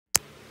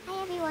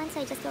everyone,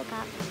 so I just woke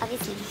up,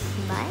 obviously,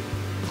 but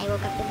I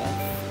woke up to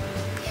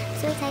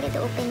this. So excited to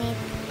open it.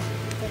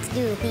 Let's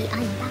do the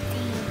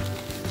unboxing.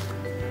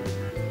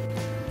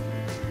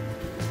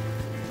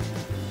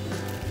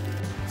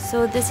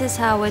 So this is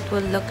how it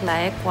will look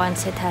like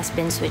once it has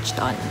been switched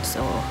on.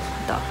 So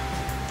ito.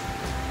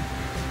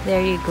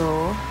 There you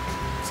go.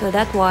 So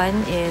that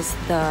one is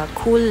the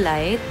cool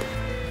light.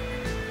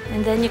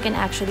 And then you can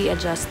actually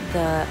adjust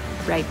the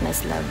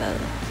brightness level.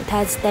 It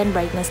has 10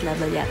 brightness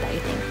level yata, I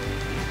think.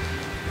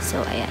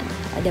 So ayan.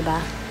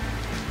 Diba?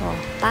 Oh,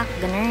 pak,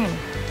 ganun.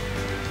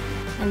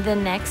 And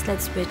then next,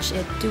 let's switch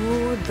it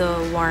to the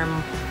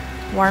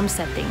warm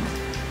setting.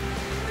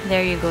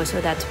 There you go.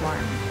 So that's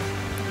warm.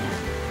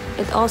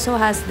 It also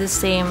has the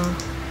same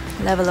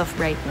level of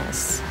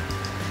brightness.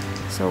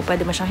 So,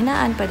 pwede mo siyang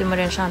hinaan, pwede mo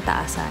rin siyang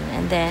taasan.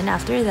 And then,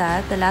 after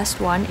that, the last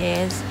one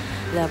is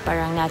the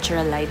parang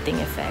natural lighting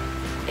effect.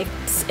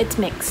 It's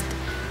mixed.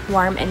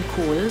 Warm and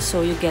cool,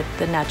 so you get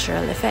the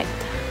natural effect.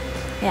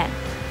 Yan.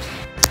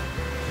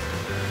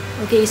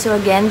 Okay, so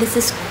again, this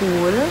is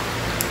cool,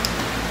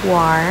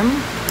 warm,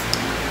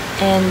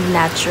 and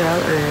natural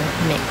or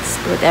mixed,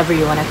 whatever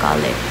you want to call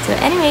it. So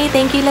anyway,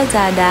 thank you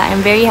Lazada.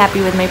 I'm very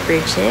happy with my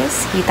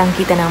purchase.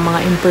 Kitang-kita ng mga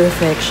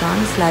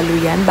imperfections, lalo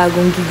yan,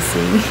 bagong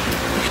gising.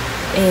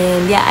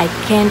 And yeah, I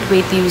can't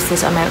wait to use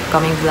this on my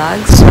upcoming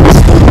vlogs.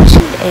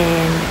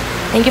 And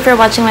thank you for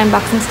watching my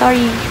unboxing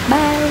story.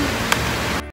 Bye!